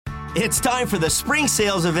It's time for the spring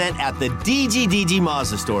sales event at the DGDG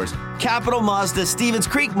Mazda stores. Capital Mazda, Stevens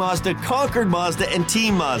Creek Mazda, Concord Mazda, and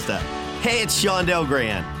Team Mazda. Hey, it's Shondell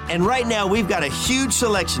Grand. And right now, we've got a huge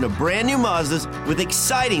selection of brand new Mazdas with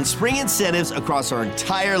exciting spring incentives across our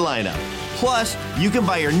entire lineup. Plus, you can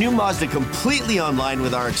buy your new Mazda completely online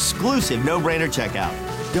with our exclusive no-brainer checkout.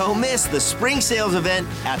 Don't miss the spring sales event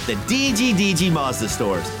at the DGDG Mazda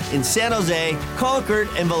stores in San Jose, Concord,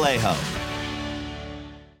 and Vallejo.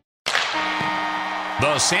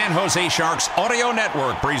 The San Jose Sharks Audio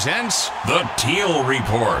Network presents the Teal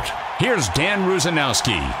Report. Here's Dan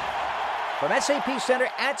Rusanowski. From SAP Center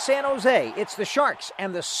at San Jose, it's the Sharks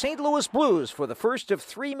and the St. Louis Blues for the first of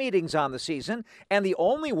 3 meetings on the season and the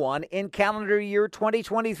only one in calendar year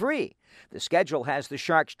 2023. The schedule has the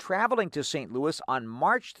Sharks traveling to St. Louis on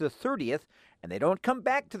March the 30th, and they don't come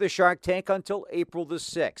back to the Shark Tank until April the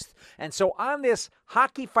 6th. And so on this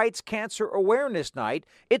Hockey Fights Cancer Awareness Night,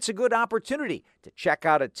 it's a good opportunity to check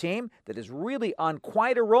out a team that is really on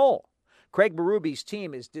quite a roll. Craig Berube's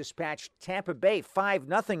team has dispatched Tampa Bay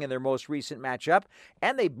 5-0 in their most recent matchup,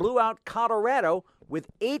 and they blew out Colorado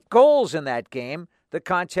with 8 goals in that game the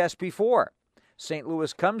contest before. St.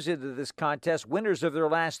 Louis comes into this contest winners of their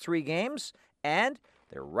last 3 games, and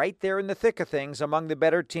they're right there in the thick of things among the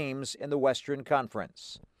better teams in the Western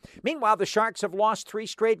Conference. Meanwhile, the Sharks have lost 3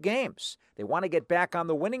 straight games. They want to get back on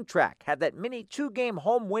the winning track, have that mini 2-game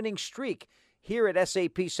home winning streak here at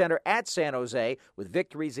SAP Center at San Jose with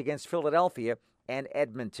victories against Philadelphia and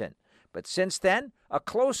Edmonton. But since then, a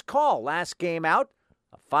close call last game out,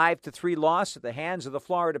 a 5-3 loss at the hands of the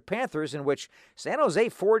Florida Panthers in which San Jose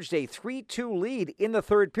forged a 3-2 lead in the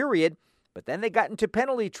third period, but then they got into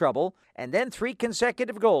penalty trouble, and then 3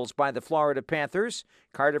 consecutive goals by the Florida Panthers.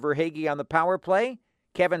 Carter Verhaeghe on the power play,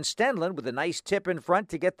 Kevin Stenlund with a nice tip in front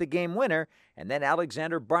to get the game winner, and then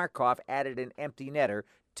Alexander Barkov added an empty netter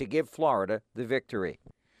to give Florida the victory.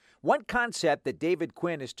 One concept that David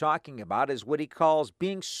Quinn is talking about is what he calls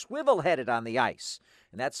being swivel-headed on the ice,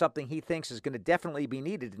 and that's something he thinks is going to definitely be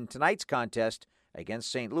needed in tonight's contest against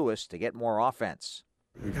St. Louis to get more offense.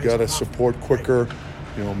 We've got to support quicker,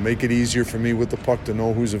 make it easier for me with the puck to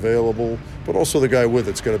know who's available, but also the guy with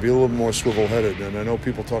it's got to be a little more swivel-headed. And I know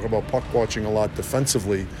people talk about puck watching a lot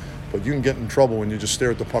defensively, but you can get in trouble when you just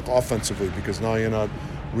stare at the puck offensively because now you're not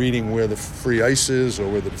reading where the free ice is or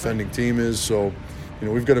where the defending team is. So,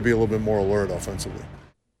 we've got to be a little bit more alert offensively.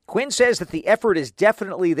 Quinn says that the effort is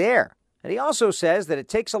definitely there. And he also says that it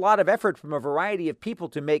takes a lot of effort from a variety of people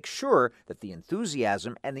to make sure that the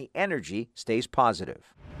enthusiasm and the energy stays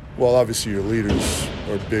positive. Well, obviously your leaders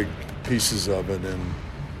are big pieces of it. And,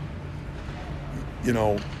 you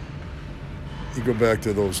go back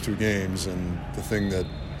to those 2 games, and the thing that,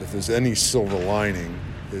 if there's any silver lining,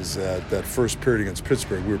 is that first period against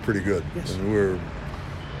Pittsburgh, we were pretty good. Yes.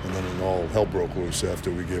 And then all hell broke loose after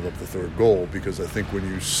we gave up the 3rd goal, because I think when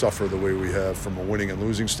you suffer the way we have from a winning and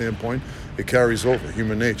losing standpoint, it carries over,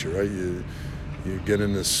 human nature, right? You get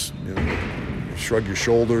in this, you shrug your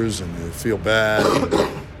shoulders and you feel bad,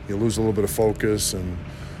 you lose a little bit of focus, and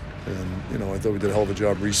I thought we did a hell of a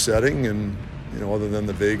job resetting, and other than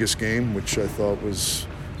the Vegas game, which I thought was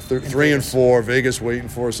 3 and 4, Vegas waiting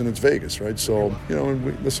for us, and it's Vegas, right? So,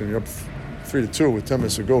 listen, you're up 3-2 with 10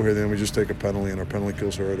 minutes to go here, then we just take a penalty, and our penalty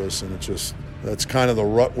kills hurt us, and that's kind of the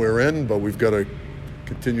rut we're in, but we've got to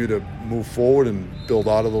continue to move forward and build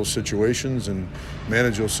out of those situations and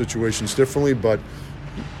manage those situations differently, but,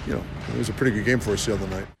 it was a pretty good game for us the other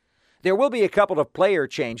night. There will be a couple of player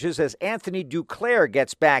changes as Anthony Duclair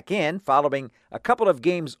gets back in following a couple of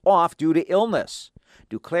games off due to illness.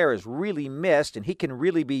 Duclair is really missed, and he can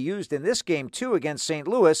really be used in this game, too, against St.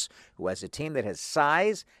 Louis, who has a team that has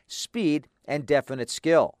size, speed, and definite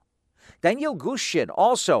skill. Daniil Gushchin,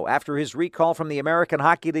 also, after his recall from the American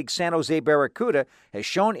Hockey League San Jose Barracuda, has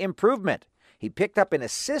shown improvement. He picked up an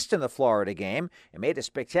assist in the Florida game and made a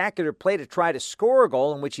spectacular play to try to score a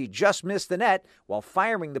goal in which he just missed the net while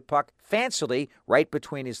firing the puck fancily right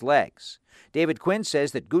between his legs. David Quinn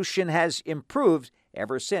says that Gushchin has improved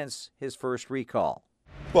ever since his first recall.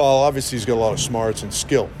 Well, obviously he's got a lot of smarts and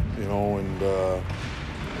skill, and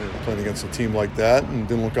playing against a team like that and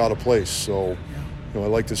didn't look out of place. So, I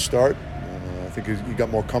liked his start. I think he got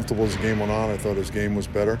more comfortable as the game went on. I thought his game was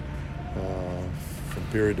better from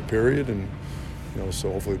period to period, and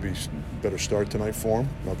so hopefully it'll be a better start tonight for him.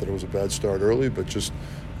 Not that it was a bad start early, but just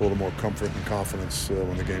a little more comfort and confidence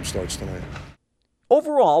when the game starts tonight.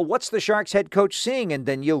 Overall, what's the Sharks head coach seeing in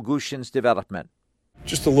Daniil Gushchin's development?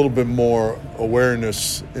 Just a little bit more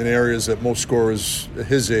awareness in areas that most scorers at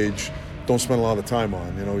his age don't spend a lot of time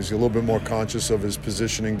on. He's a little bit more conscious of his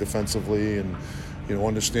positioning defensively, and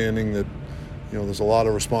understanding that there's a lot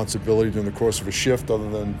of responsibility during the course of a shift other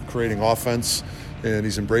than creating offense, and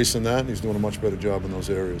he's embracing that, and he's doing a much better job in those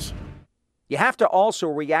areas. You have to also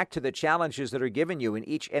react to the challenges that are given you in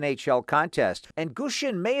each NHL contest. And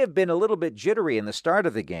Gushin may have been a little bit jittery in the start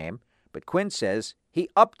of the game, but Quinn says he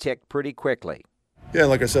upticked pretty quickly. Yeah,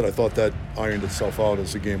 like I said, I thought that ironed itself out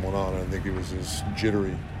as the game went on. I think he was as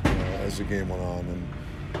jittery as the game went on. And,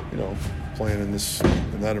 playing in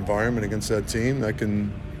that environment against that team, that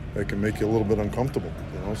can make you a little bit uncomfortable,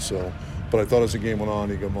 So, but I thought as the game went on,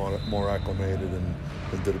 he got more acclimated and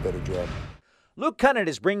did a better job. Luke Kunin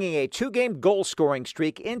is bringing a 2-game goal-scoring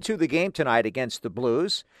streak into the game tonight against the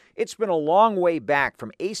Blues. It's been a long way back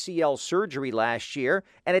from ACL surgery last year,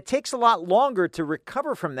 and it takes a lot longer to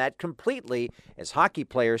recover from that completely, as hockey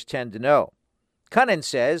players tend to know. Kunin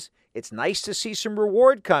says it's nice to see some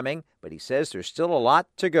reward coming, but he says there's still a lot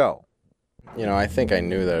to go. I think I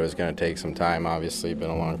knew that it was going to take some time. Obviously, it's been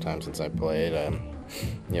a long time since I played.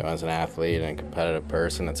 As an athlete and a competitive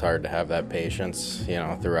person, it's hard to have that patience,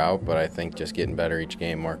 throughout. But I think just getting better each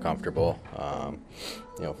game, more comfortable,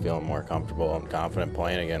 feeling more comfortable and confident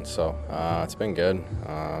playing again. So it's been good.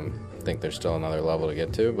 I think there's still another level to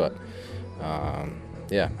get to, but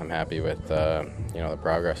I'm happy with the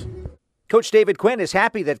progress. Coach David Quinn is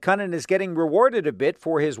happy that Kunin is getting rewarded a bit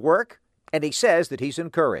for his work, and he says that he's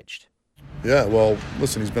encouraged. Yeah, well,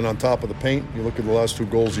 listen, he's been on top of the paint. You look at the last 2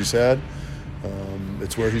 goals he's had.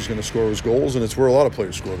 It's where he's going to score his goals, and it's where a lot of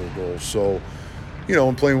players score their goals. So,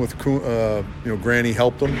 I'm playing with, Granny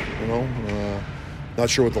helped him, Not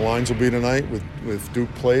sure what the lines will be tonight with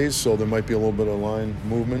Duke plays, so there might be a little bit of line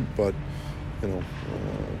movement. But,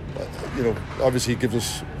 obviously he gives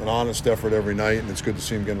us an honest effort every night, and it's good to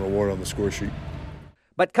see him getting rewarded on the score sheet.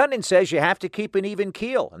 But Kunin says you have to keep an even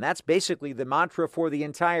keel, and that's basically the mantra for the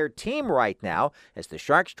entire team right now as the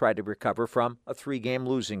Sharks try to recover from a 3-game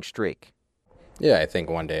losing streak. Yeah, I think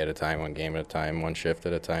one day at a time, one game at a time, one shift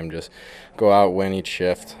at a time. Just go out, win each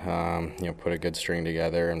shift, put a good string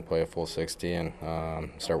together and play a full 60 and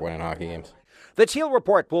start winning hockey games. The Teal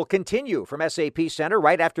Report will continue from SAP Center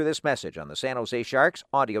right after this message on the San Jose Sharks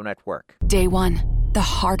Audio Network. Day 1, the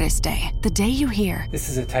hardest day. The day you hear, "This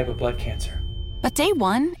is a type of blood cancer." But day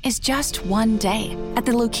 1 is just one day. At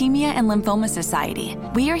the Leukemia and Lymphoma Society,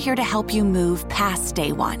 we are here to help you move past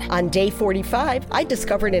day 1. On day 45, I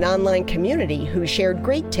discovered an online community who shared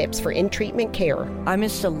great tips for in-treatment care. I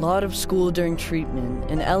missed a lot of school during treatment,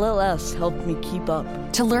 and LLS helped me keep up.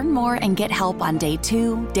 To learn more and get help on day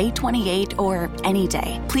 2, day 28, or any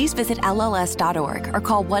day, please visit LLS.org or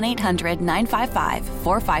call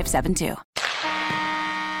 1-800-955-4572.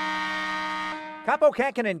 Kaapo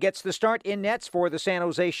Kähkönen gets the start in nets for the San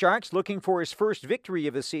Jose Sharks, looking for his first victory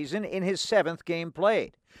of the season in his 7th game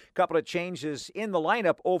played. Couple of changes in the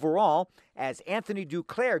lineup overall as Anthony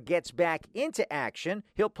Duclair gets back into action.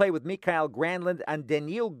 He'll play with Mikael Granlund and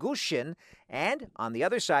Daniil Gushin. And on the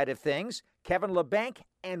other side of things, Kevin Labanc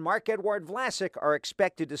and Marc-Edouard Vlasic are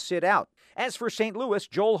expected to sit out. As for St. Louis,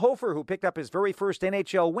 Joel Hofer, who picked up his very first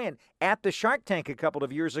NHL win at the Shark Tank a couple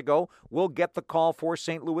of years ago, will get the call for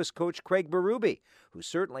St. Louis coach Craig Berube, who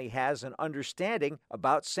certainly has an understanding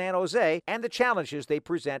about San Jose and the challenges they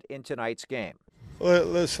present in tonight's game.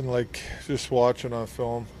 Listen, just watching on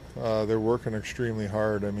film, they're working extremely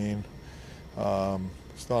hard. I mean,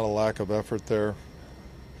 it's not a lack of effort there.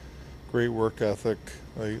 Great work ethic.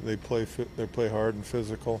 They play hard and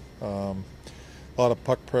physical. A lot of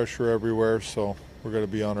puck pressure everywhere, so we're going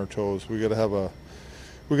to be on our toes. We got to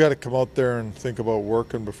come out there and think about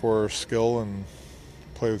working before our skill and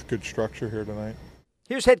play with good structure here tonight.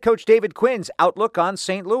 Here's head coach David Quinn's outlook on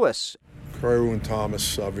St. Louis. Kyrou and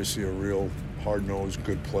Thomas, obviously, are real hard-nosed,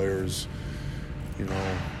 good players.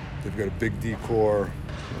 They've got a big D-core,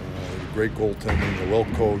 great goaltending, they're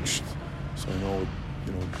well-coached. So I know,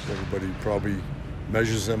 everybody probably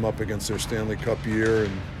measures them up against their Stanley Cup year.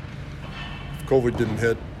 And if COVID didn't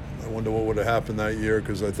hit, I wonder what would have happened that year,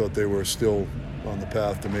 because I thought they were still on the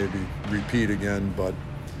path to maybe repeat again. But,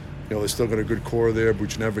 they still got a good core there.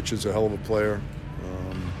 Buchnevich is a hell of a player.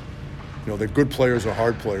 They're good players are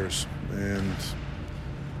hard players. And,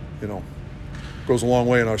 goes a long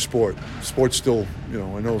way in our sport. Sport's still,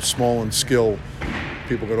 I know small in skill.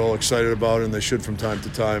 People get all excited about it, and they should from time to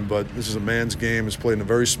time, but this is a man's game. It's played in a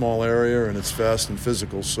very small area, and it's fast and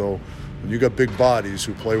physical. So when you got big bodies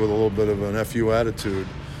who play with a little bit of an FU attitude,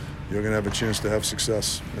 you're going to have a chance to have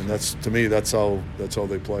success. And that's how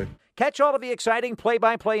they play. Catch all of the exciting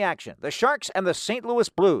play-by-play action. The Sharks and the St. Louis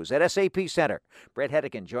Blues at SAP Center. Brett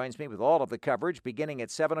Hedican joins me with all of the coverage beginning at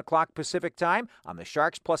 7 o'clock Pacific Time on the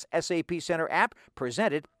Sharks Plus SAP Center app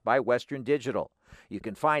presented by Western Digital. You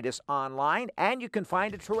can find us online, and you can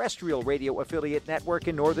find a terrestrial radio affiliate network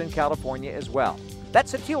in Northern California as well.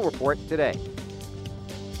 That's the Teal Report today.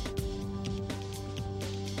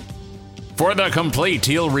 For the complete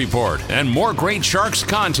Teal Report and more great Sharks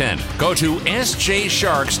content, go to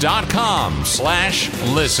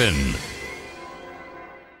sjsharks.com/listen.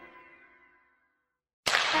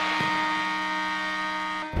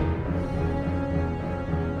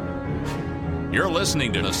 You're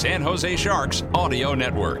listening to the San Jose Sharks Audio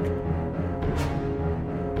Network.